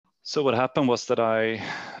So what happened was that I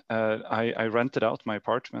rented out my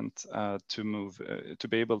apartment to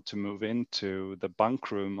be able to move into the bunk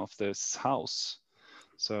room of this house.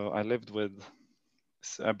 So I lived with,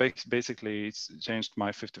 basically changed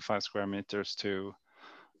my 55 square meters to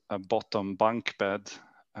a bottom bunk bed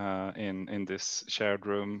in this shared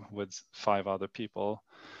room with 5 other people.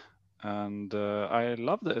 And I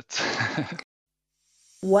loved it.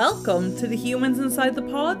 Welcome to the Humans Inside the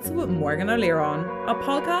Pods with Morgan O'Learon, a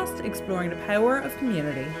podcast exploring the power of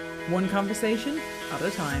community, one conversation at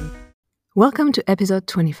a time. Welcome to episode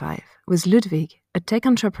 25 with Ludvig, a tech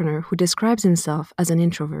entrepreneur who describes himself as an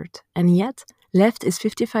introvert and yet left his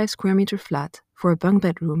 55 square meter flat for a bunk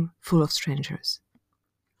bedroom full of strangers.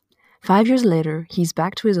 5 years later, he's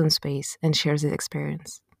back to his own space and shares his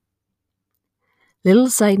experience.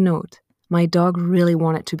 Little side note, my dog really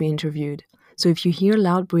wanted to be interviewed, so if you hear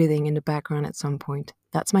loud breathing in the background at some point,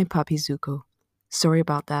 that's my puppy Zuko. Sorry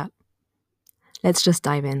about that. Let's just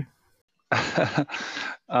dive in.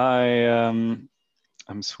 I'm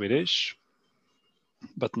Swedish,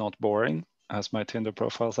 but not boring, as my Tinder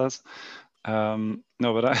profile says. So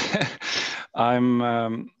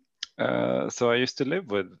I used to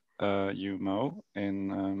live with Mo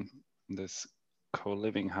in this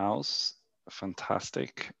co-living house.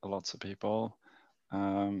 Fantastic, lots of people.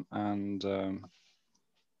 And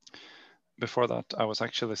before that, I was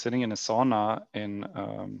actually sitting in a sauna in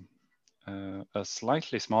a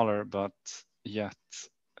slightly smaller but yet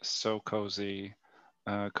so cozy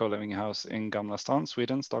co-living house in Gamla stan,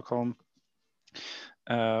 Sweden, Stockholm,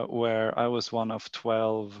 where I was one of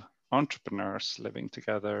 12 entrepreneurs living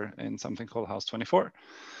together in something called House 24.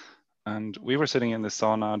 And we were sitting in the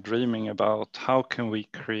sauna dreaming about how can we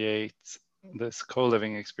create this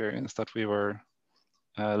co-living experience that we were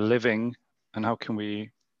living, and how can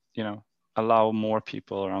we, allow more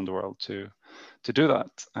people around the world to do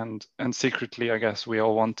that. And secretly, I guess we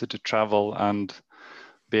all wanted to travel and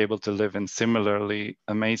be able to live in similarly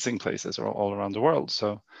amazing places all around the world.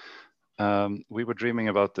 So we were dreaming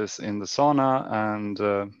about this in the sauna,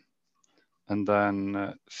 and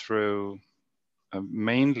then through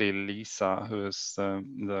mainly Lisa, who is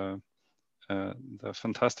the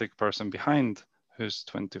fantastic person behind Who's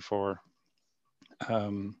 24.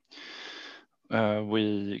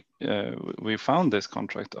 We found this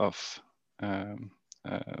contract of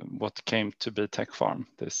what came to be Tech Farm,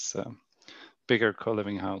 this bigger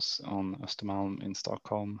co-living house on Östermalm in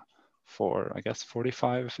Stockholm for, I guess,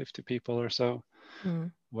 45, 50 people or so,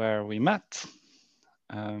 where we met.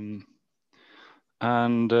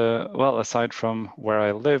 Well, aside from where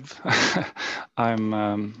I live, I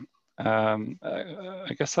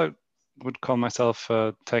guess I would call myself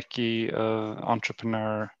a techie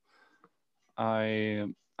entrepreneur. I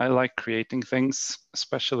like creating things,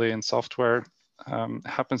 especially in software.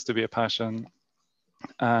 Happens to be a passion,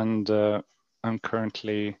 and I'm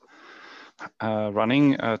currently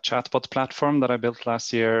running a chatbot platform that I built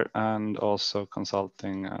last year, and also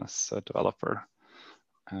consulting as a developer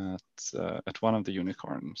at one of the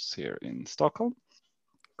unicorns here in Stockholm.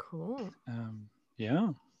 Cool.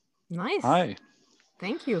 Yeah. Nice. Hi.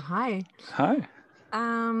 Thank you. Hi. Hi.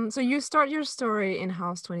 So you start your story in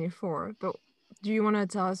House 24, but do you want to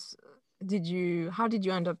tell us, how did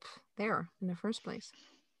you end up there in the first place?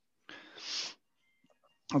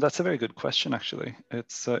 Well, that's a very good question, actually.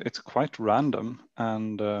 It's quite random,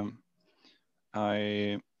 and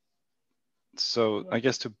so I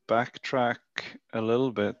guess to backtrack a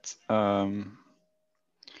little bit, no,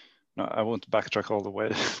 I won't backtrack all the way.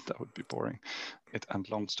 That would be boring. And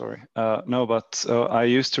long story. But I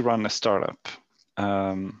used to run a startup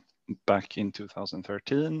back in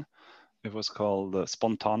 2013. It was called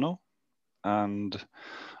Spontano, and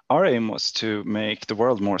our aim was to make the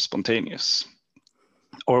world more spontaneous.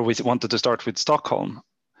 Or we wanted to start with Stockholm,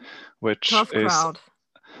 which is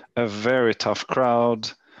a very tough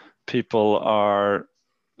crowd. People are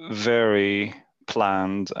very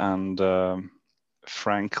planned and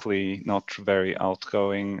frankly not very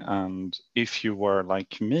outgoing. And if you were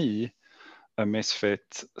like me, a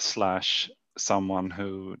misfit / someone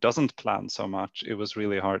who doesn't plan so much, it was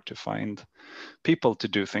really hard to find people to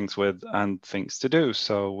do things with and things to do.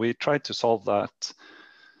 So we tried to solve that,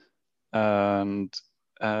 and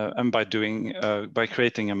by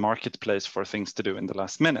creating a marketplace for things to do in the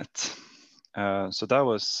last minute. So that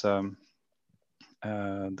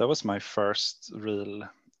was my first real,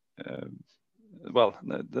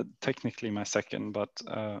 technically my second, but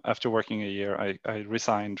after working a year, I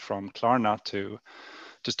resigned from Klarna to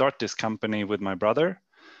start this company with my brother,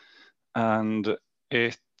 and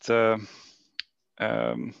it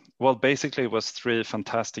well, basically it was 3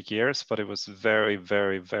 fantastic years, but it was very,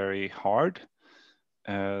 very, very hard.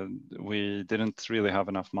 We didn't really have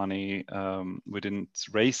enough money. We didn't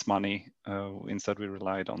raise money. Instead, we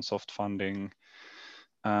relied on soft funding.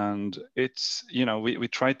 And it's, we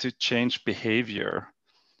tried to change behavior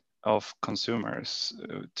of consumers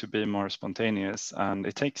to be more spontaneous, and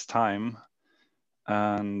it takes time.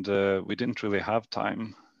 And we didn't really have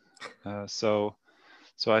time. So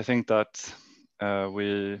I think that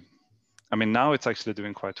now it's actually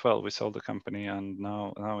doing quite well. We sold the company, and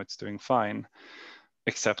now it's doing fine,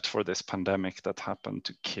 except for this pandemic that happened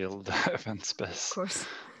to kill the event space. Of course.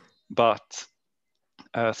 But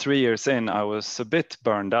 3 years in, I was a bit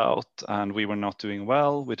burned out, and we were not doing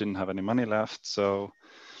well. We didn't have any money left. So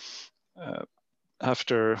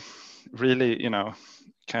after really,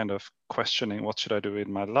 kind of questioning what should I do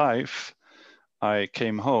in my life, I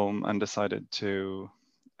came home and decided to,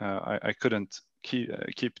 I couldn't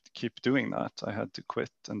keep doing that. I had to quit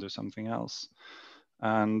and do something else.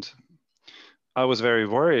 And I was very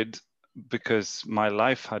worried because my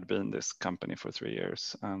life had been this company for 3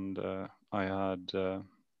 years, and I had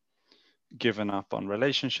given up on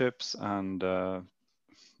relationships and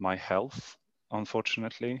my health,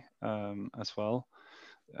 unfortunately, as well,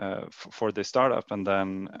 for this startup. And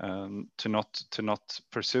then to not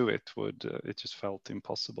pursue it it just felt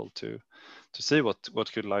impossible to see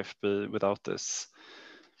what could life be without this.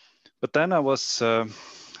 But then I was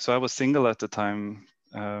single at the time,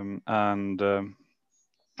 and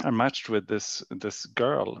I matched with this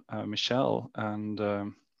girl, Michelle,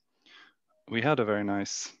 and we had a very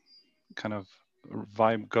nice kind of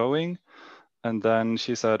vibe going. And then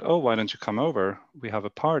she said, "Oh, why don't you come over? We have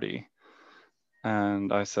a party."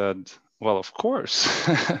 And I said, "Well, of course."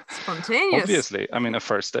 Spontaneous. Obviously, a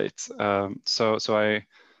first date.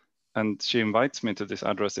 And she invites me to this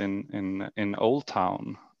address in Old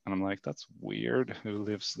Town, and I'm like, "That's weird. Who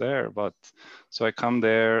lives there?" But so I come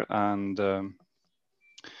there, and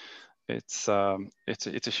it's a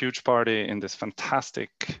huge party in this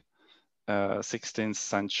fantastic 16th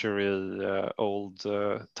century old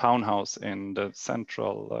townhouse in the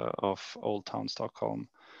central of Old Town Stockholm.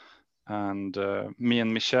 And me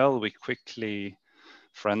and Michelle, we quickly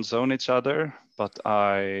friend zone each other, but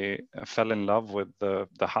I fell in love with the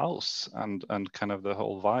house and kind of the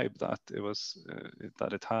whole vibe that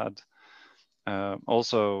it had.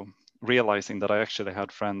 Also realizing that I actually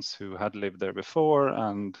had friends who had lived there before.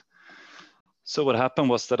 And so what happened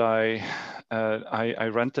was that I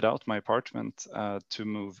rented out my apartment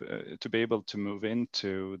to be able to move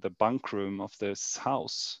into the bunk room of this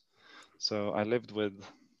house. So I lived with,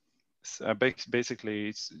 I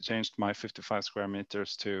basically changed my 55 square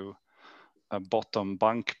meters to a bottom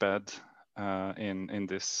bunk bed in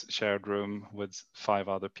this shared room with 5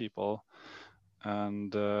 other people.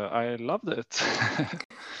 And I loved it.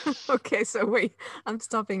 Okay, so wait, I'm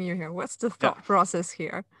stopping you here. What's the thought process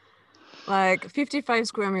here? Like 55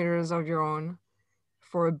 square meters of your own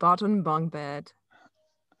for a bottom bunk bed.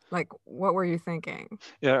 Like, what were you thinking?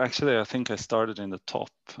 Yeah, actually, I think I started in the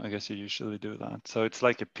top. I guess you usually do that. So it's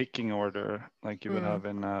like a picking order, like you would have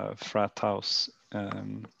in a frat house.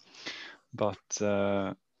 But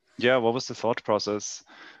what was the thought process?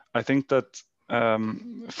 I think that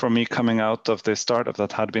for me, coming out of the startup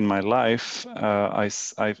that had been my life, I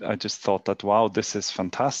just thought that, wow, this is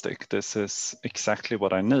fantastic. This is exactly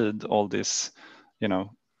what I need. All this,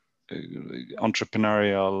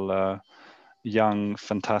 entrepreneurial, young,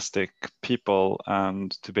 fantastic people,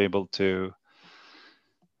 and to be able to,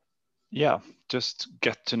 just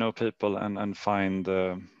get to know people and find.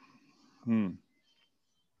 I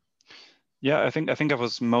think I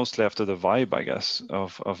was mostly after the vibe, I guess,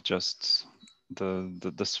 of just the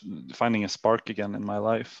finding a spark again in my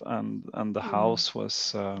life, and the house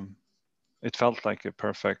was. It felt like a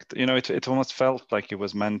perfect, it almost felt like it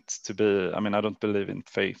was meant to be. I don't believe in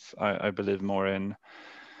faith. I believe more in,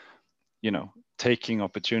 taking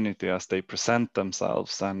opportunity as they present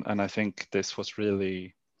themselves. And I think this was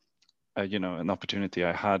really, an opportunity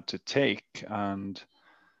I had to take. And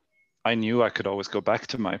I knew I could always go back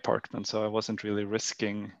to my apartment, so I wasn't really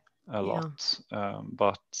risking a lot.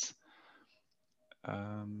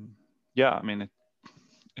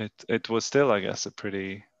 It was still, I guess, a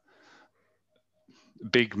pretty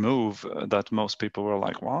big move that most people were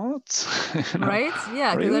like, "What?" Right?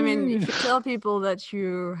 Yeah, because really? if you tell people that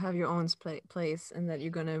you have your own place and that you're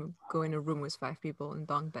gonna go in a room with 5 people in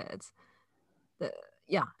bunk beds,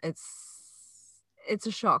 it's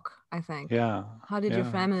a shock, I think. Yeah. How did your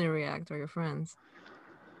family react, or your friends?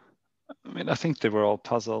 I think they were all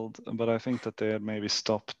puzzled, but I think that they had maybe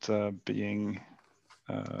stopped being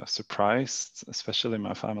surprised, especially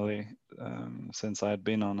my family, since I had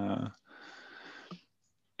been on a,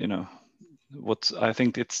 what I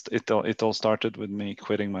think it all started with me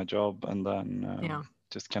quitting my job and then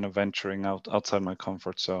just kind of venturing outside my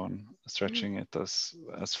comfort zone, stretching it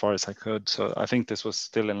as far as I could. So I think this was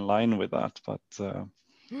still in line with that, but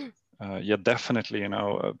yeah, definitely,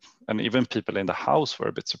 and even people in the house were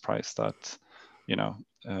a bit surprised that,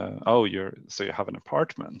 oh, you have an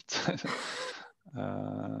apartment.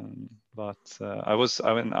 But I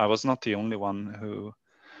was not the only one who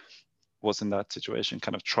was in that situation,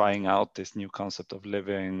 kind of trying out this new concept of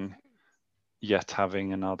living, yet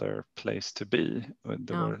having another place to be.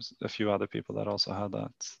 There were a few other people that also had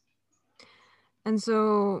that. And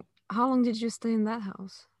so, how long did you stay in that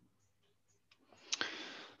house?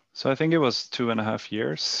 So I think it was 2.5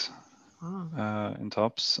 years in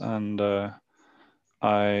tops, and so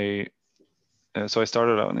I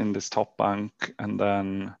started out in this top bunk, and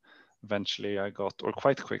then eventually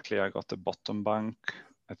quite quickly I got the bottom bunk.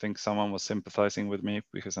 I think someone was sympathizing with me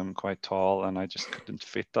because I'm quite tall and I just couldn't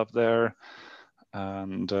fit up there.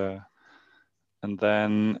 And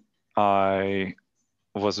then I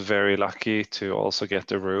was very lucky to also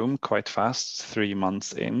get a room quite fast, 3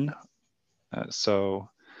 months in. So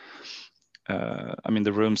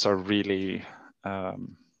the rooms are really,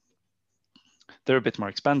 they're a bit more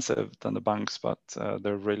expensive than the bunks, but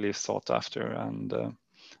they're really sought after. And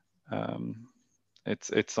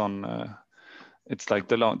it's like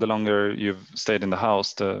the longer you've stayed in the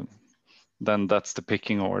house, then that's the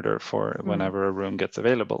picking order for whenever a room gets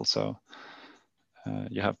available. So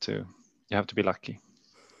you have to be lucky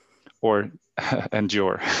or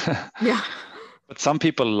endure. Yeah. But some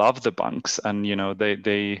people love the bunks, and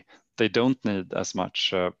they don't need as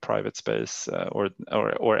much private space or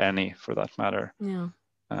any for that matter. Yeah.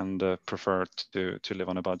 And prefer to live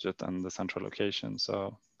on a budget and the central location.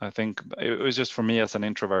 So I think it was just for me as an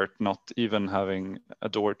introvert, not even having a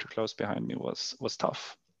door to close behind me was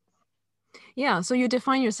tough. Yeah, so you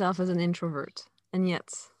define yourself as an introvert, and yet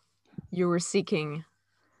you were seeking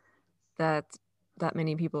that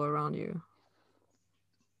many people around you.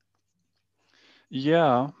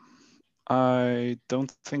 Yeah, I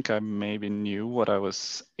don't think I maybe knew what I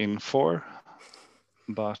was in for,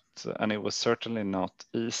 and it was certainly not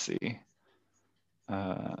easy.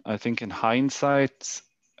 I think in hindsight,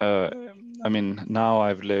 now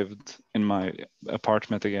I've lived in my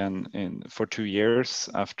apartment again for 2 years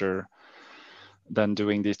after then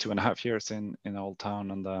doing these 2.5 years in Old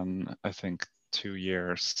Town, and then I think 2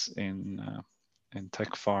 years in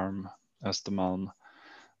Tech Farm, Östermalm,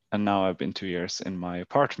 and now I've been 2 years in my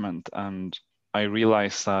apartment, and I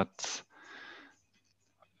realize that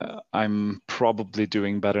I'm probably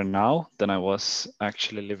doing better now than I was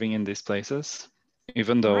actually living in these places.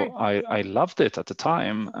 Even though I loved it at the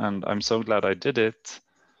time, and I'm so glad I did it,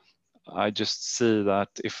 I just see that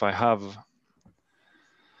if I have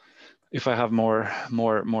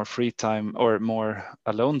more free time or more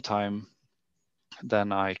alone time,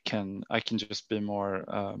 then I can just be more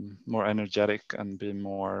energetic and be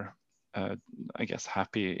more, I guess,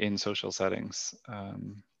 happy in social settings.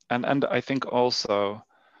 And I think also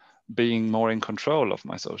being more in control of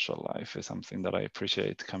my social life is something that I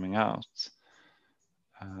appreciate coming out.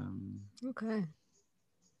 Okay.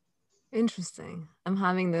 Interesting. I'm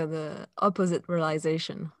having the opposite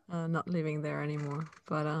realization, not living there anymore.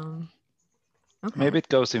 But okay. Maybe it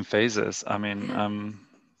goes in phases.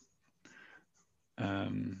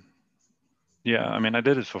 Yeah, I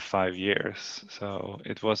did it for 5 years, so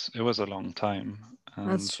it was a long time.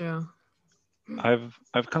 And that's true.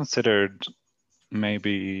 I've considered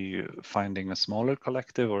maybe finding a smaller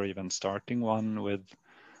collective or even starting one with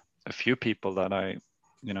a few people that I,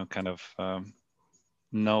 kind of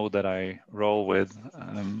know that I roll with,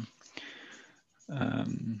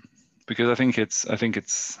 because I think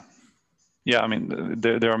it's yeah.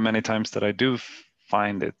 There are many times that I do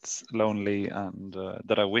find it lonely and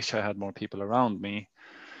that I wish I had more people around me.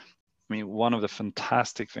 One of the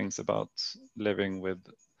fantastic things about living with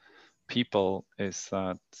people is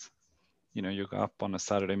that you go up on a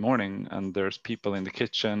Saturday morning and there's people in the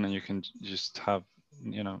kitchen and you can just have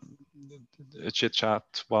a chit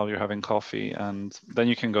chat while you're having coffee, and then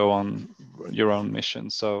you can go on your own mission.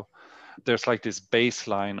 So there's like this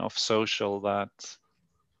baseline of social that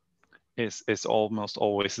is almost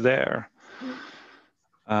always there.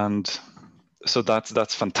 And so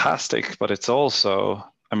that's fantastic, but it's also,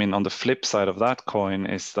 on the flip side of that coin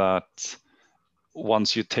is that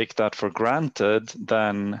once you take that for granted,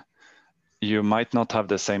 then you might not have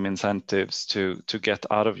the same incentives to get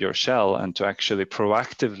out of your shell and to actually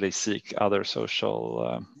proactively seek other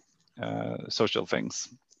social social things.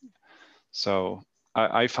 So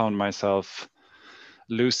I found myself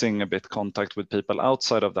losing a bit contact with people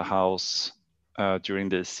outside of the house during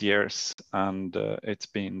these years, and it's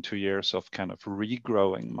been 2 years of kind of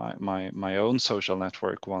regrowing my own social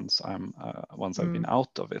network once I've been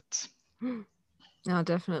out of it. Yeah,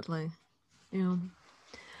 definitely. Yeah.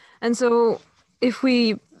 And so if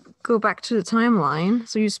we go back to the timeline,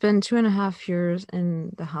 so you spend 2.5 years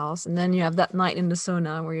in the house, and then you have that night in the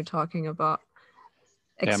sauna where you're talking about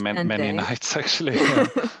expanding. Yeah, many nights actually.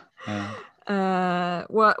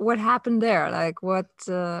 What happened there? Like what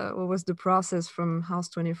was the process from House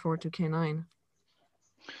 24 to K9?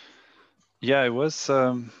 Yeah, it was.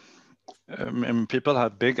 People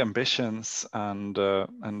had big ambitions, and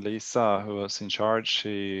Lisa, who was in charge,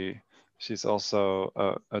 she's also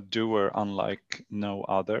a doer unlike no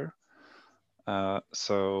other.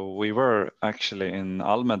 So we were actually in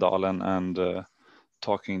Almedalen and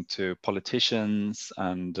talking to politicians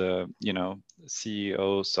and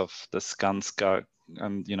CEOs of the Skanska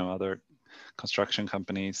and other construction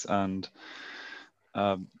companies, and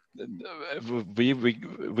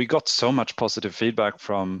we got so much positive feedback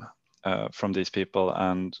from these people.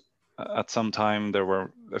 And at some time there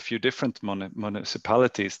were a few different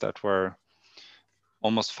municipalities that were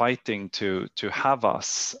almost fighting to have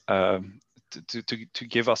us to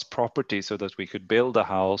give us property so that we could build a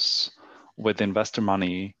house with investor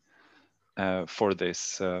money for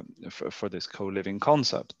this co-living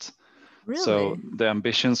concept. Really? So the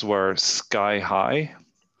ambitions were sky high.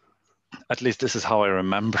 At least this is how I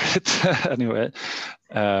remember it anyway.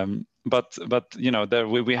 But there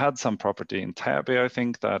we had some property in Täby, I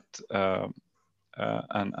think, that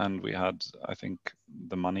and we had, I think,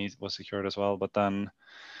 the money was secured as well. But then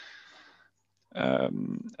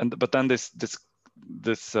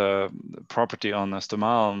this property on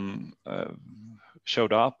Östermalm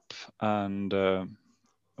showed up, and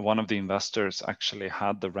one of the investors actually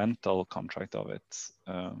had the rental contract of it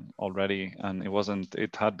already, and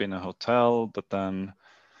it had been a hotel, but then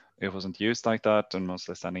it wasn't used like that and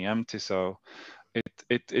mostly standing empty. So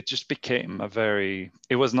it just became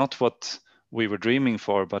it was not what we were dreaming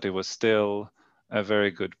for, but it was still a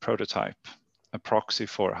very good prototype, a proxy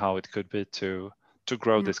for how it could be to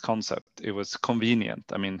grow this concept. It was convenient.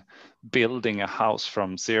 I mean, building a house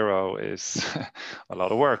from zero is a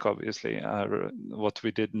lot of work, obviously. What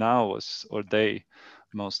we did now was, or they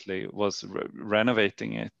mostly, was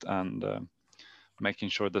renovating it and making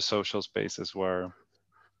sure the social spaces were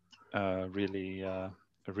really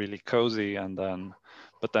cozy. And then,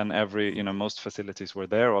 but then most facilities were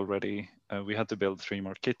there already. We had to build 3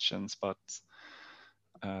 more kitchens, but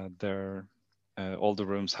all the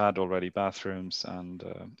rooms had already bathrooms, and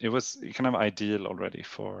it was kind of ideal already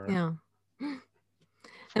for. Yeah.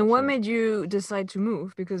 And what made you decide to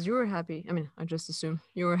move? Because you were happy. I mean, I just assume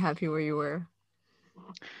you were happy where you were.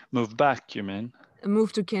 Move back, you mean?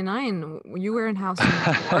 Move to K9. You were in House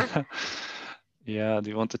 24. Yeah. Do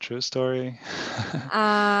you want a true story?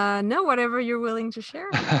 No, whatever you're willing to share.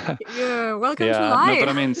 You're welcome to lie. No, but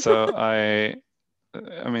I mean, so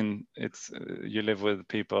I mean, it's you live with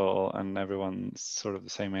people and everyone's sort of the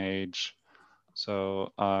same age.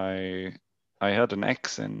 So I had an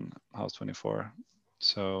ex in House 24,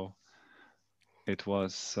 so it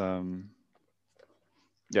was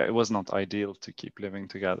it was not ideal to keep living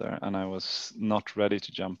together, and I was not ready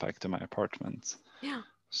to jump back to my apartment. Yeah.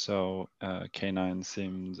 So K9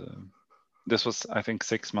 seemed. This was, I think,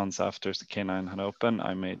 6 months after the K9 had opened.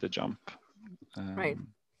 I made the jump. Right.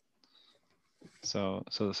 So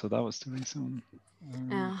that was the reason.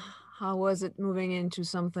 How was it moving into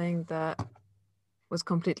something that was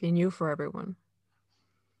completely new for everyone?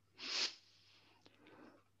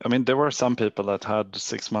 I mean, there were some people that had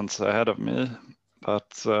 6 months ahead of me,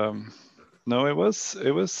 but no, it was.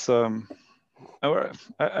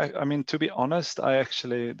 I mean, to be honest, I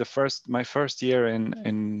actually my first year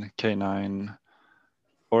in K9,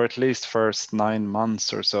 or at least first 9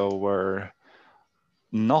 months or so, were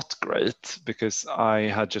not great, because I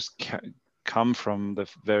had just come from the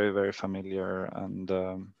very, very familiar and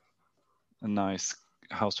a nice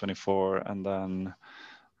House 24, and then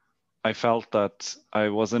I felt that I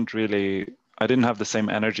didn't have the same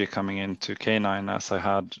energy coming into K9 as I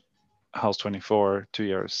had House 24 2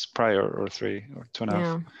 years prior, or 3 or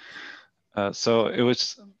 2.5. So it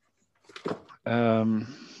was,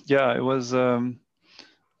 it was.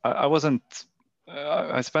 I wasn't.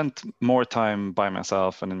 I spent more time by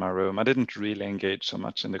myself and in my room. I didn't really engage so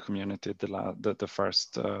much in the community the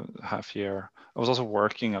first half year. I was also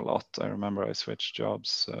working a lot. I remember I switched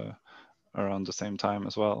jobs around the same time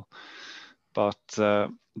as well. But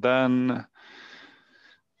then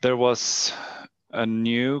there was a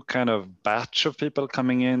new kind of batch of people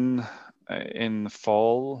coming in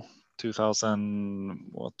fall 2000,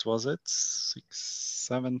 what was it,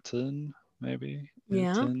 17 maybe,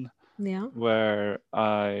 18, Yeah. where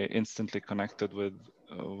I instantly connected with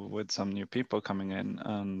some new people coming in,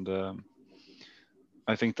 and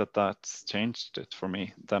I think that's changed it for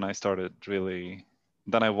me. Then I started really,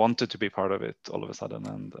 then I wanted to be part of it all of a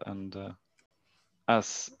sudden, and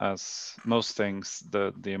as most things,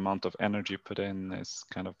 the amount of energy put in is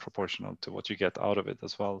kind of proportional to what you get out of it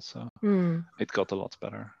as well. So it got a lot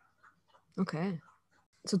better. Okay.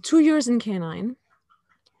 So 2 years in K9.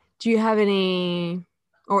 Do you have any,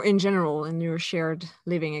 or in general in your shared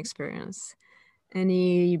living experience,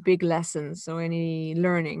 any big lessons or any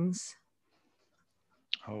learnings?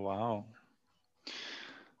 Oh wow.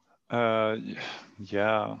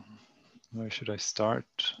 Yeah. Where should I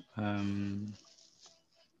start?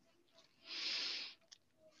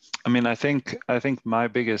 I mean, I think my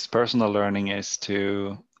biggest personal learning is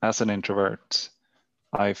to, as an introvert,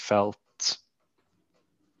 I felt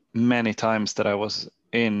many times that I was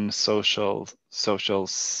in social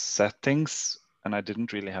settings and I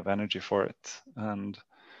didn't really have energy for it, and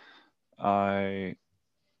I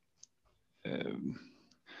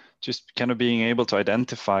just kind of being able to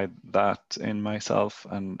identify that in myself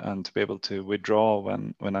and to be able to withdraw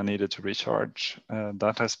when I needed to recharge.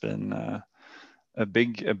 That has been a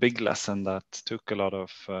big lesson that took a lot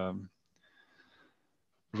of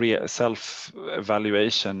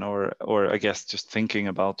self-evaluation, or I guess just thinking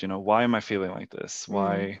about, why am I feeling like this?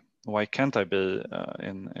 Why can't I be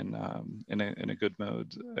in a good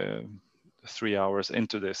mood 3 hours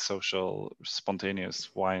into this social spontaneous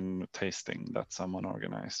wine tasting that someone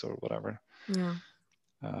organized or whatever? Yeah.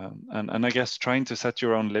 And I guess trying to set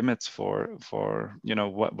your own limits for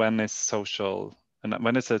when is social and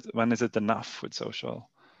when is it enough with social.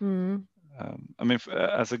 I mean,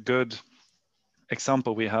 as a good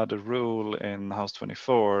example, we had a rule in House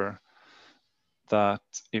 24 that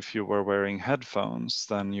if you were wearing headphones,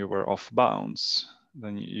 then you were off bounds.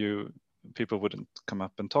 Then people wouldn't come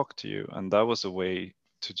up and talk to you, and that was a way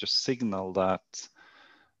to just signal that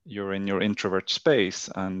you're in your introvert space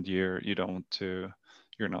and you're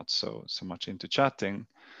not so much into chatting.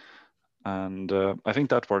 And I think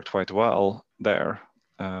that worked quite well there,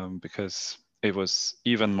 because it was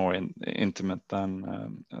even more intimate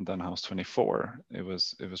than House 24. It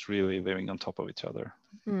was really living on top of each other.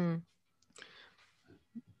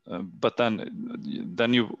 But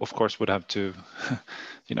then you of course would have to,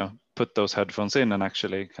 put those headphones in and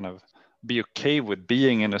actually kind of be okay with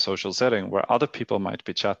being in a social setting where other people might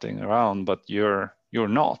be chatting around, but you're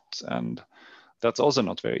not, and that's also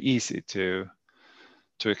not very easy to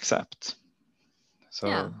accept. So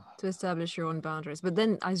yeah, to establish your own boundaries. But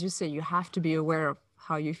then, as you say, you have to be aware of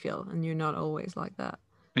how you feel, and you're not always like that.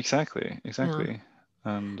 Exactly. Yeah.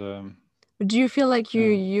 And but do you feel like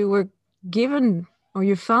you were given, or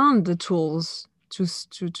you found the tools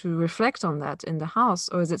to reflect on that in the house,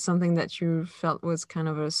 or is it something that you felt was kind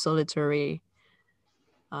of a solitary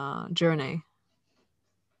journey?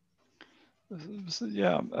 So,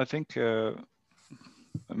 yeah, I think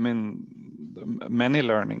I mean, many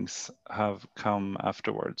learnings have come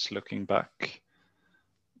afterwards, looking back,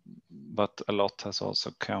 but a lot has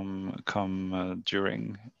also come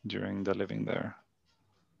during the living there.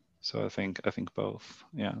 So I think both.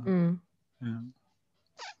 Yeah. Yeah.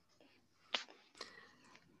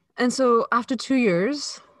 And so after 2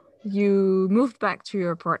 years, you moved back to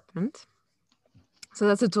your apartment. So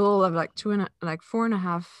that's a total of like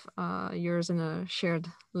 4.5 years in a shared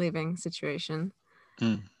living situation.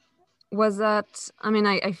 Was that, I mean,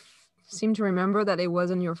 I seem to remember that it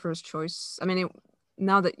wasn't your first choice. I mean,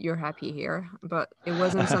 now that you're happy here, but it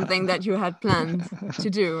wasn't something that you had planned to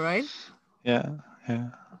do, right? Yeah.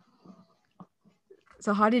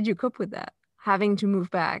 So how did you cope with that, having to move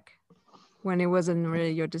back when it wasn't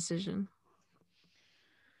really your decision?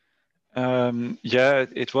 Yeah,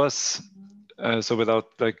 it was. So without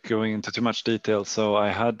like going into too much detail, so I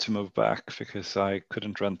had to move back because I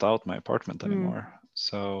couldn't rent out my apartment anymore.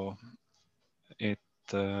 So it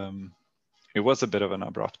was a bit of an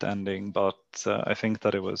abrupt ending, but I think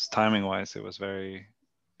that it was timing wise, it was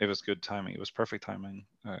good timing. It was perfect timing,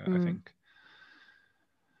 I think.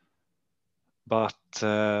 But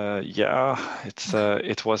yeah,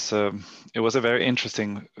 it was a very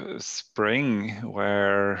interesting spring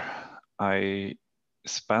where I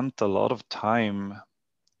spent a lot of time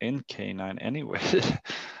in K9 anyway.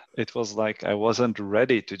 it was like I wasn't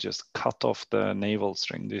ready to just cut off the navel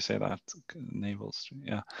string. Do you say that? Navel string,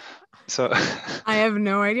 yeah. So I have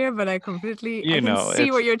no idea, but I can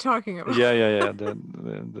see what you're talking about. Yeah.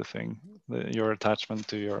 The thing, your attachment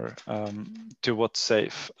to your to what's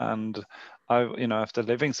safe. And after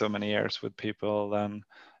living so many years with people, then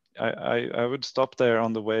I would stop there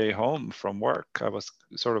on the way home from work. I was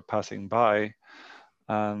sort of passing by,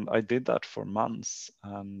 and I did that for months.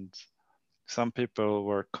 And some people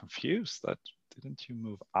were confused that, didn't you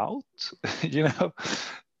move out?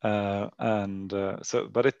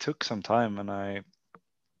 But it took some time, and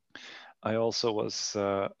I also was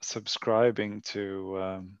subscribing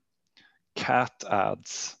to cat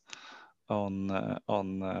ads on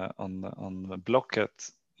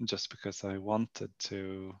Blocket, just because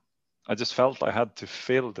I just felt I had to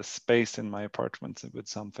fill the space in my apartment with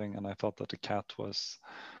something, and I thought that a cat was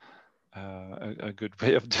a good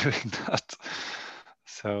way of doing that.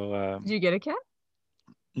 So did you get a cat?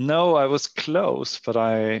 No, I was close, but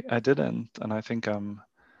I didn't, and I think no,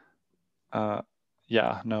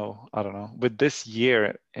 I don't know. With this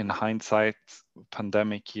year, in hindsight,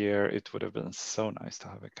 pandemic year, it would have been so nice to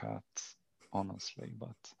have a cat, honestly.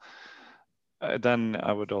 But then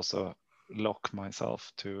I would also lock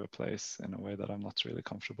myself to a place in a way that I'm not really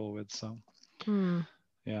comfortable with. So,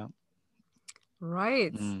 yeah.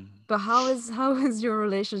 Right. But how is your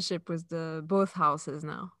relationship with both houses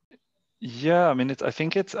now? Yeah, I mean, I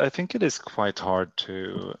think it is quite hard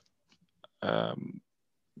to. I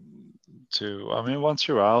mean, once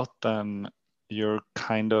you're out, then you're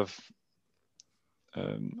kind of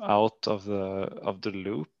out of the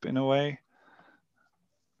loop in a way,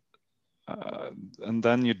 and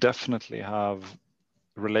then you definitely have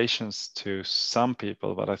relations to some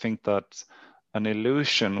people. But I think that an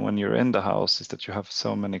illusion when you're in the house is that you have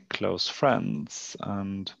so many close friends,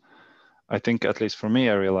 and I think, at least for me,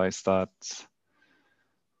 I realized that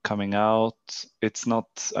coming out, it's not,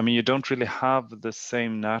 I mean, you don't really have the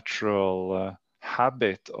same natural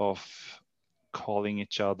habit of calling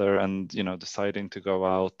each other and deciding to go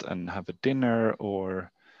out and have a dinner, or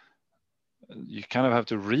you kind of have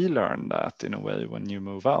to relearn that in a way when you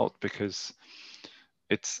move out, because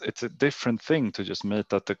it's a different thing to just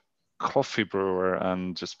meet at the coffee brewer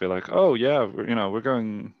and just be like, oh yeah, we're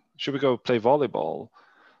going, should we go play volleyball?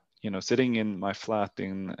 Sitting in my flat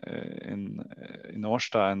in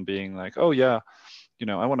Årsta and being like, oh yeah,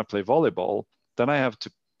 I want to play volleyball. Then I have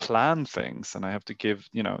to plan things, and I have to give,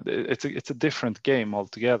 it's a different game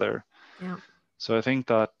altogether. Yeah. So I think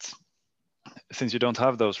that since you don't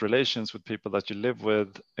have those relations with people that you live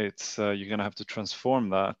with, it's you're going to have to transform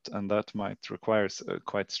that, and that might require a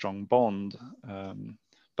quite strong bond.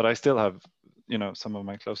 But I still have, some of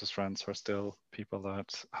my closest friends are still people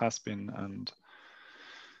that has been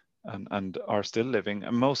and are still living,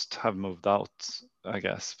 and most have moved out, I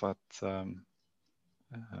guess. But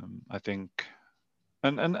I think,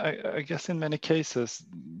 and I guess in many cases,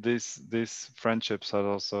 these friendships have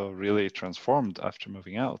also really transformed after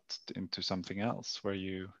moving out into something else, where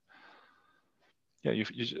you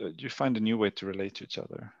find a new way to relate to each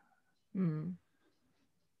other.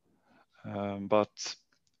 But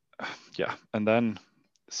yeah, and then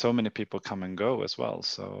so many people come and go as well.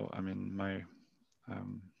 So I mean,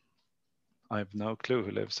 I have no clue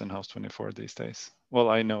who lives in House 24 these days. Well,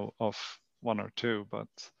 I know of one or two, but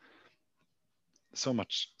so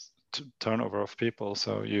much turnover of people.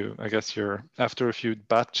 So I guess you're after a few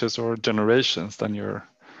batches or generations, then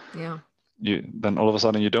then all of a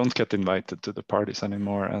sudden you don't get invited to the parties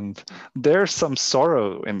anymore. And there's some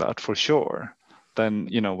sorrow in that for sure. Then,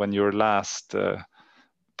 when your last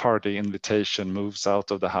party invitation moves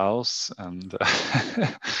out of the house, and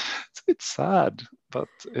it's sad, but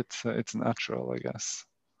it's natural, I guess.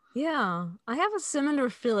 Yeah, I have a similar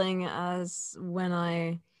feeling as when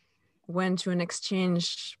I went to an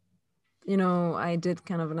exchange. I did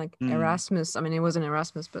kind of like Erasmus. I mean, it wasn't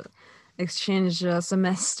Erasmus, but exchange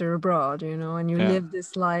semester abroad, and you live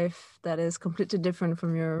this life that is completely different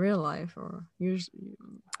from your real life or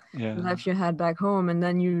life you had back home. And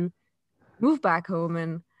then you move back home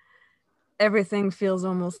and everything feels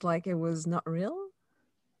almost like it was not real.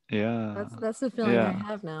 Yeah. That's the feeling I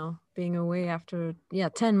have now, being away after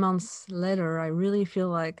 10 months later. I really feel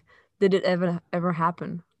like, did it ever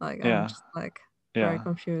happen? Like, I'm just like very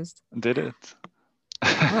confused. Did it?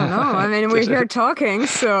 I don't know. I mean, we're here talking,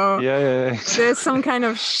 so there's some kind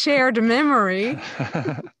of shared memory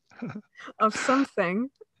of something.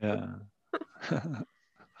 Yeah.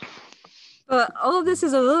 But all of this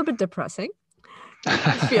is a little bit depressing,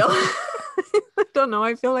 I feel. I don't know.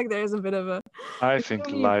 I feel like there's a bit of a... I think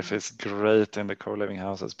life is great in the co-living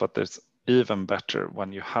houses, but there's even better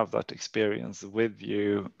when you have that experience with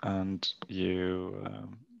you and you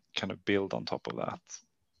kind of build on top of that.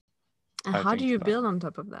 And how do you build on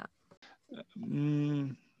top of that?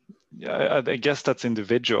 Yeah, I guess that's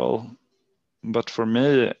individual, but for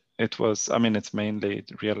me, it was, I mean, it's mainly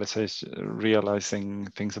realizing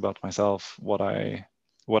things about myself, what I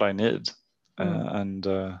need, and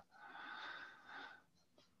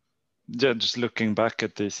yeah, just looking back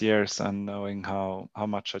at these years and knowing how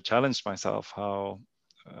much I challenged myself, how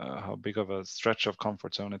big of a stretch of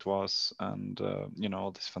comfort zone it was, and you know,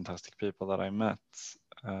 all these fantastic people that I met,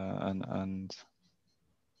 and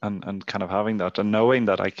kind of having that, and knowing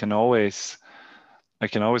that I can always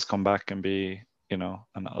come back and be, you know,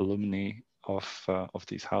 an alumni of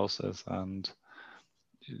these houses and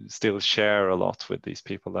still share a lot with these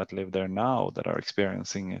people that live there now, that are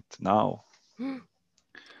experiencing it now.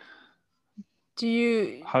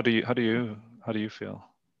 How do you feel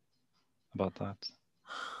about that?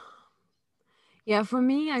 Yeah, for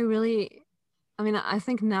me, I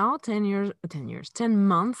think now 10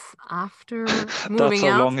 months after moving That's how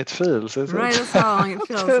out, long it feels, is right? it? That's how long it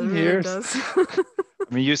feels. 10 it really years. does.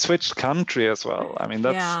 I mean, you switched country as well. I mean,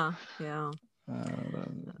 that's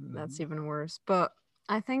that's even worse. But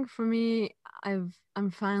I think for me, I'm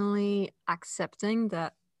finally accepting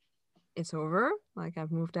that it's over. Like,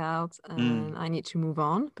 I've moved out and I need to move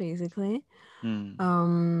on, basically.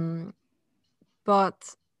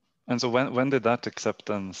 But and so when did that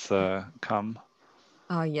acceptance come?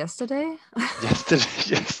 Yesterday.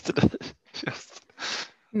 Yesterday. Yes.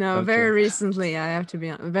 No, Okay. very recently. I have to be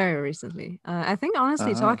very recently. I think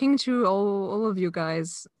honestly, talking to all of you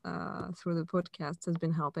guys through the podcast has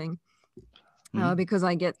been helping, because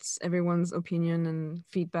I get everyone's opinion and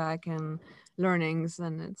feedback and learnings,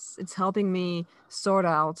 and it's helping me sort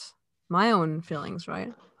out my own feelings,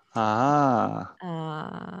 right?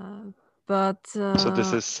 But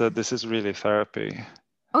so this is really therapy.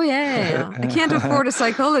 Oh yeah. I can't afford a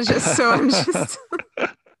psychologist, so I'm just.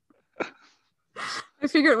 I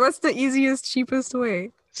figured, what's the easiest, cheapest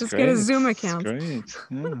way? Just get a Zoom account. It's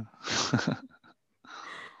great. Yeah.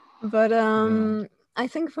 But I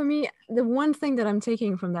think for me, the one thing that I'm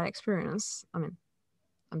taking from that experience, I mean,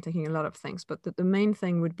 I'm taking a lot of things, but the main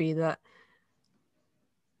thing would be that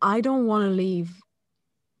I don't want to leave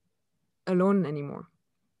alone anymore.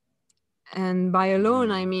 And by alone,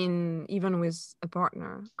 I mean even with a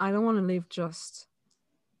partner. I don't want to leave just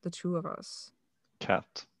the two of us.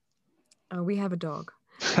 Cat. We have a dog,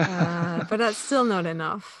 but that's still not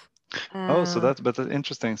enough. So that's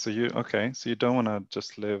interesting. So you don't want to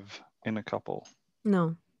just live in a couple?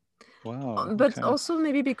 No. Wow. But also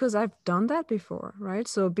maybe because I've done that before, right?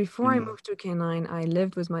 So before I moved to K9, I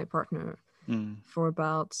lived with my partner for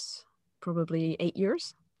about probably 8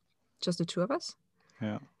 years, just the two of us.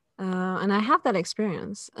 Yeah. And I have that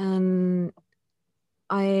experience, and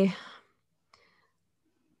I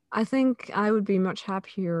think I would be much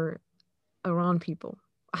happier around people,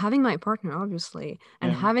 having my partner, obviously,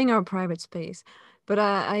 and having our private space. But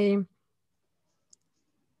I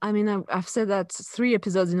mean, I've said that 3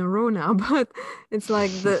 episodes in a row now, but it's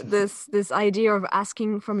like this idea of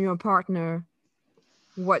asking from your partner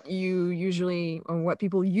what you usually, or what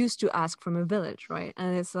people used to ask from a village, right?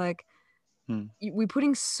 And it's like, we're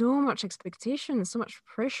putting so much expectation, so much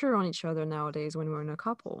pressure on each other nowadays when we're in a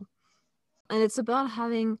couple. And it's about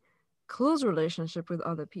having close relationship with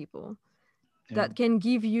other people that can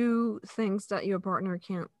give you things that your partner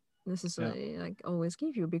can't necessarily like always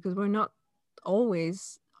give you, because we're not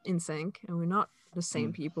always in sync and we're not the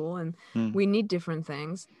same people, and we need different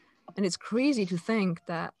things. And it's crazy to think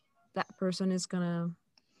that that person is gonna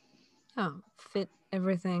fit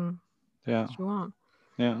everything that you want.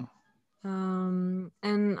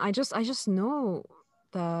 And I just know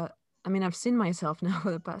that, I mean, I've seen myself now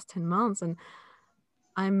for the past 10 months, and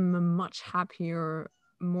I'm a much happier,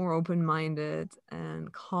 more open-minded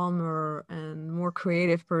and calmer and more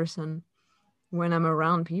creative person when I'm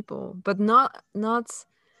around people, but not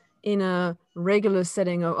in a regular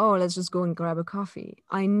setting of, oh, let's just go and grab a coffee.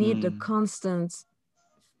 I need the constant,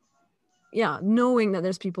 knowing that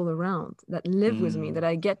there's people around that live with me, that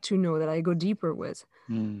I get to know, that I go deeper with.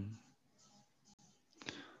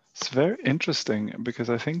 It's very interesting, because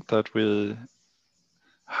I think that we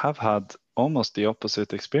have had almost the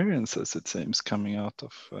opposite experiences, it seems, coming out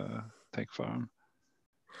of Take Farm.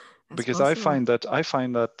 Because possible. I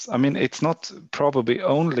find that I mean, it's not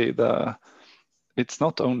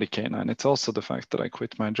only K9, it's also the fact that I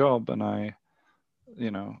quit my job, and I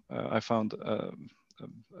found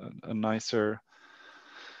a nicer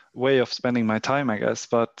way of spending my time, I guess.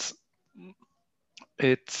 But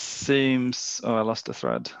It seems, oh, I lost the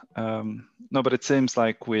thread. No, but it seems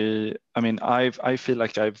like I feel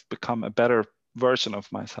like I've become a better version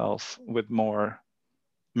of myself with more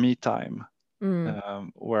me time.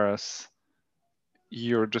 Whereas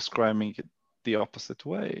you're describing it the opposite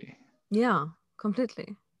way. Yeah,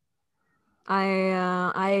 completely.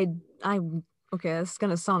 I okay, it's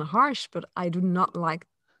gonna sound harsh, but I do not like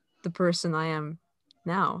the person I am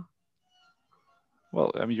now. Well,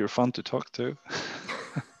 I mean, you're fun to talk to.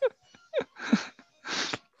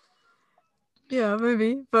 Yeah,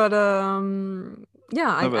 maybe, but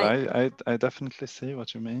yeah, No, but I definitely see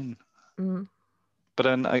what you mean. But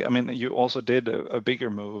then I mean, you also did a bigger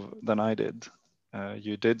move than I did.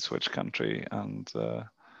 You did switch country, and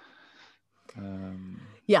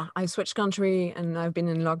yeah, I switched country and I've been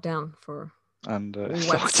in lockdown for and what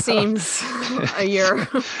lockdown seems a year.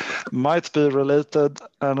 might be related.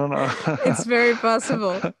 I don't know. It's very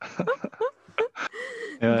possible.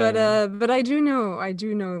 Yeah, But I do know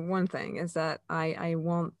one thing is that I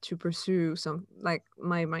want to pursue some, like,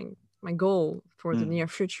 my goal for the near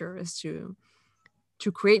future is to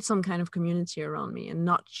create some kind of community around me and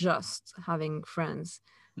not just having friends.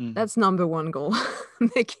 That's number one goal,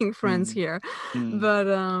 making friends here. But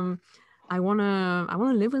I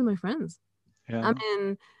wanna live with my friends. yeah, I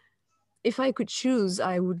mean, if I could choose,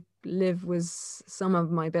 I would live with some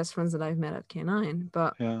of my best friends that I've met at K9,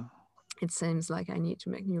 but yeah. it seems like I need to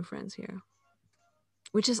make new friends here,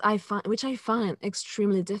 which I find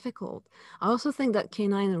extremely difficult. I also think that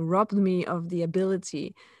K9 robbed me of the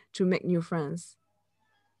ability to make new friends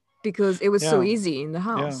because it was so easy in the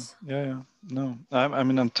house. Yeah. No, I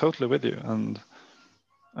mean, I'm totally with you, and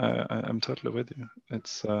I'm totally with you.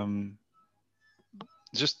 It's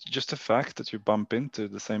just the fact that you bump into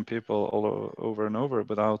the same people over and over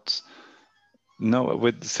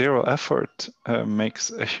with zero effort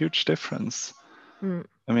makes a huge difference.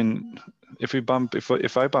 I mean, if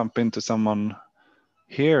I bump into someone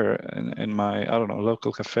here in my, I don't know,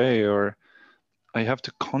 local cafe, or I have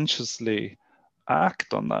to consciously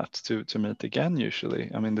act on that to meet again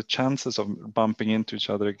usually. I mean, the chances of bumping into each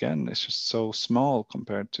other again is just so small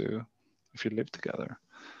compared to if you live together.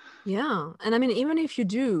 Yeah. And I mean, even if you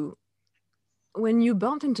do, when you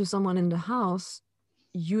bump into someone in the house,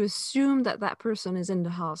 you assume that that person is in the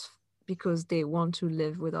house because they want to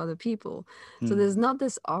live with other people. So there's not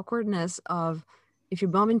this awkwardness of, if you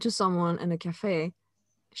bump into someone in a cafe,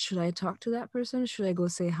 should I talk to that person? Should I go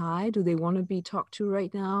say hi? Do they want to be talked to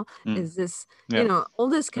right now? Is this, all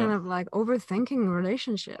this kind of like overthinking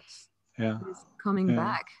relationships is coming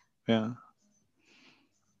back. Yeah.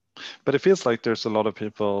 But it feels like there's a lot of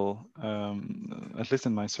people, at least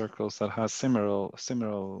in my circles, that has similar is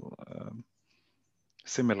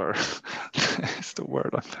the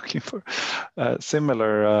word I'm looking for.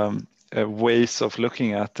 Similar ways of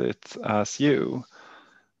looking at it as you.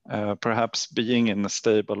 Perhaps being in a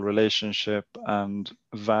stable relationship and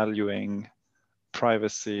valuing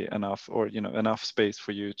privacy enough, or enough space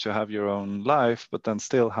for you to have your own life, but then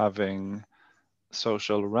still having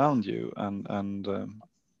social around you. And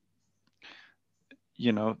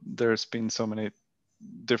there's been so many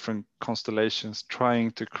different constellations trying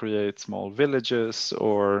to create small villages,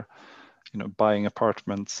 or buying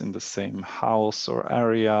apartments in the same house or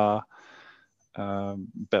area,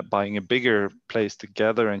 buying a bigger place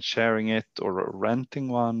together and sharing it, or renting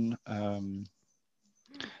one.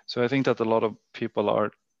 So I think that a lot of people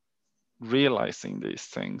are realizing these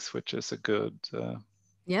things, which is a good,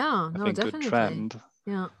 Definitely. good trend.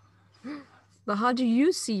 Yeah. But how do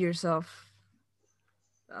you see yourself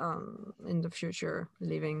in the future,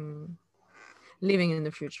 living in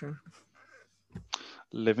the future?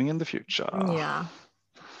 Living in the future. Yeah.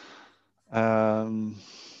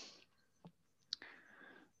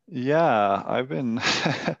 Yeah, I've been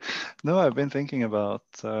I've been thinking about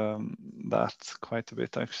that quite a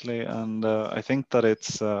bit actually, and I think that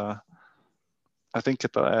I think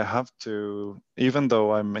that I have to, even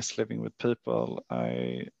though I miss living with people,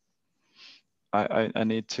 I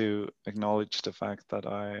need to acknowledge the fact that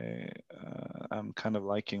I am kind of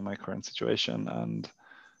liking my current situation, and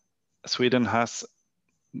Sweden has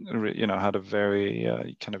had a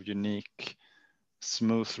very kind of unique,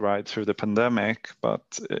 smooth ride through the pandemic.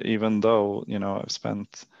 But even though I've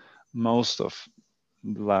spent most of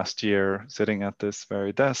last year sitting at this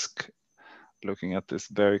very desk, looking at this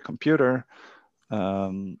very computer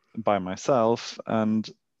by myself, and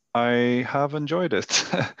I have enjoyed it.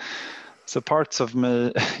 So parts of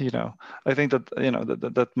me, I think that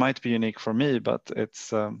that might be unique for me, but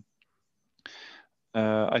it's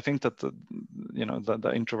I think that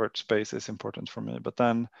the introvert space is important for me. But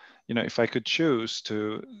then, if I could choose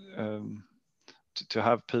to to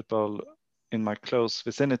have people in my close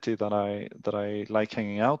vicinity that I like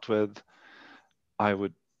hanging out with, I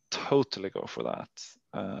would totally go for that.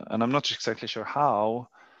 And I'm not exactly sure how,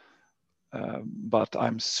 but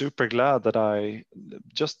I'm super glad that I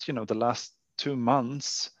just, the last 2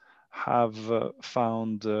 months have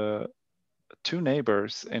found 2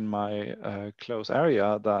 neighbors in my close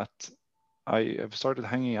area that I have started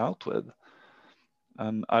hanging out with.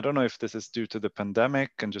 And I don't know if this is due to the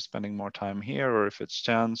pandemic and just spending more time here, or if it's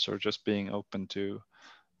chance, or just being open to,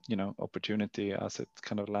 opportunity as it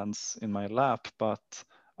kind of lands in my lap. But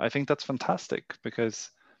I think that's fantastic, because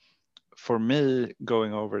for me,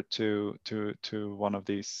 going over to one of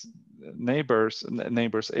these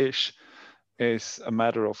neighbors-ish, is a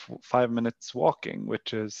matter of 5 minutes walking,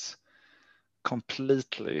 which is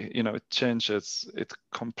completely, it changes it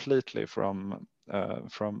completely from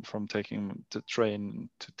taking the train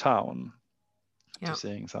to town to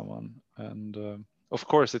seeing someone. And of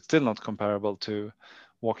course, it's still not comparable to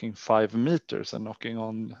walking 5 meters and knocking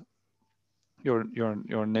on your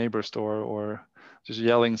neighbor's door, or just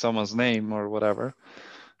yelling someone's name or whatever.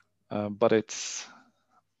 But it's,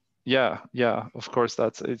 of course,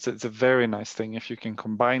 it's a very nice thing if you can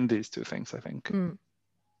combine these 2 things, I think.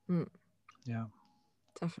 Yeah,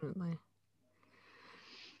 Definitely.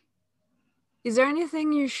 Is there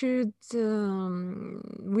anything we should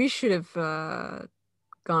have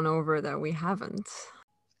gone over that we haven't?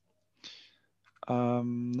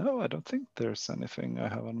 No, I don't think there's anything I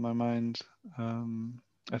have on my mind.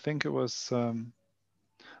 I think it was, no,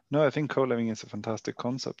 I think co-living is a fantastic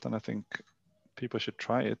concept, and I think people should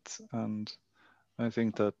try it. And I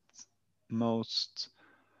think that most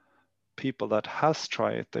people that has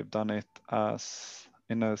tried it, they've done it as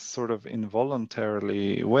in a sort of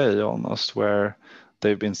involuntarily way, almost, where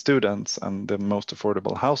they've been students and the most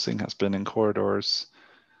affordable housing has been in corridors.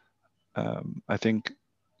 I think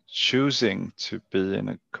choosing to be in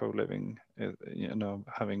a co-living,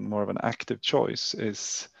 having more of an active choice,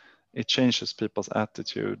 it changes people's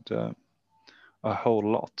attitude a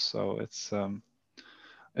whole lot. So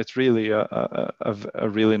it's really a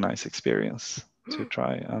really nice experience to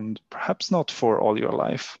try, and perhaps not for all your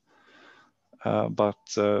life, but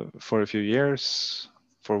for a few years,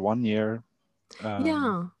 for 1 year.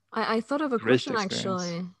 I thought of a question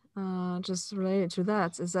actually, just related to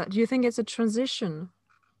that. Is that, do you think it's a transition?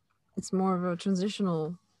 It's more of a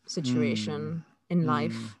transitional situation in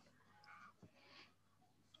life.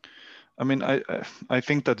 I mean, I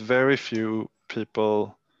think that very few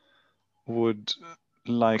people would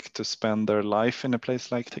like to spend their life in a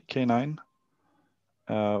place like K9,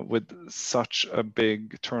 with such a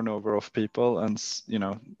big turnover of people. And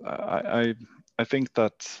I think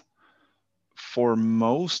that for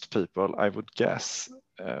most people, I would guess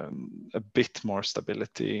a bit more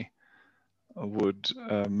stability would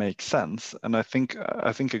make sense. And I think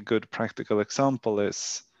a good practical example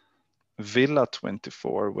is Villa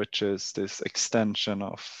 24, which is this extension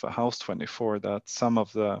of House 24 that some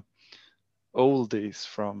of the oldies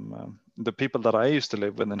from the people that I used to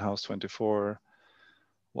live with in House 24,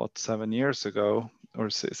 7 years ago or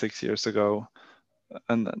 6 years ago,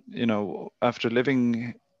 and after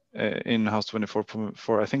living in House 24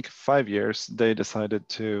 for I think 5 years, they decided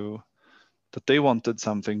that they wanted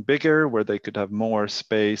something bigger where they could have more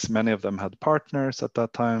space. Many of them had partners at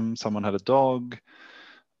that time. Someone had a dog.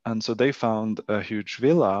 And so they found a huge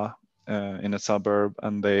villa in a suburb,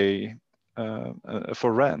 and they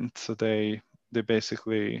for rent. So they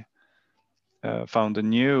basically found a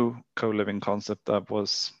new co-living concept that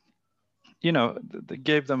was, they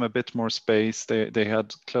gave them a bit more space. They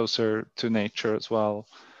had closer to nature as well,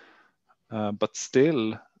 but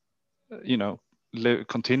still,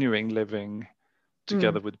 continuing living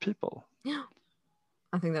together with people. Yeah,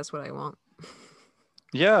 I think that's what I want.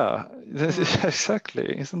 Yeah,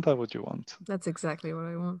 exactly. Isn't that what you want? That's exactly what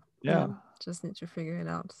I want. Yeah. Just need to figure it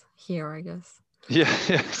out here, I guess. Yeah,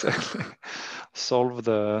 exactly. Solve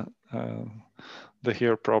the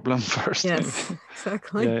here problem first. Yes, maybe.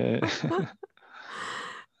 Exactly. Yeah.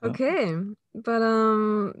 Okay, but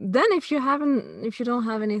then if you don't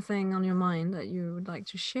have anything on your mind that you would like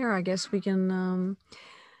to share, I guess we can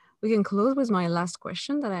close with my last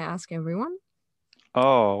question that I ask everyone.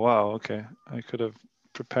 Oh wow! Okay, I could have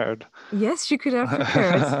prepared. Yes, you could have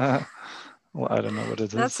prepared. Well, I don't know what it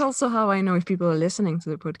is. That's also how I know if people are listening to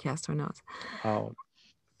the podcast or not. Oh.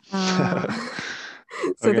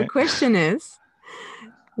 So the question is,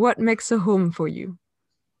 what makes a home for you?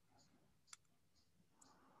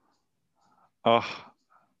 Oh,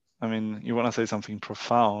 I mean, you want to say something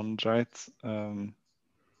profound, right?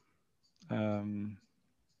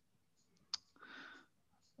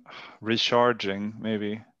 recharging,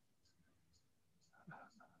 maybe.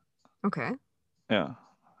 Okay. Yeah.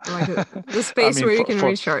 Like the space where you can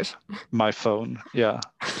recharge. My phone, yeah.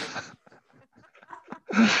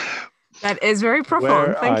 That is very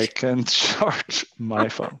profound. Where Thank I you. can charge my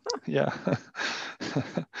phone. Yeah.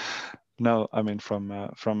 No, I mean from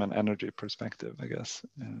an energy perspective, I guess,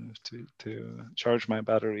 to charge my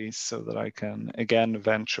batteries so that I can again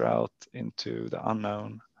venture out into the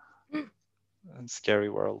unknown and scary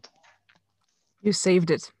world. You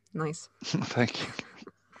saved it. Nice. Thank you.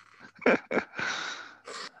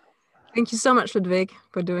 Thank you so much, Ludvig,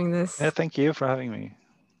 for doing this. Yeah, thank you for having me.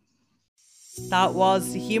 That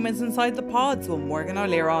was The Humans Inside the Pods with Morgan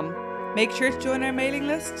O'Learon. Make sure to join our mailing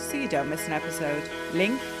list so you don't miss an episode.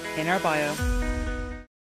 Link in our bio.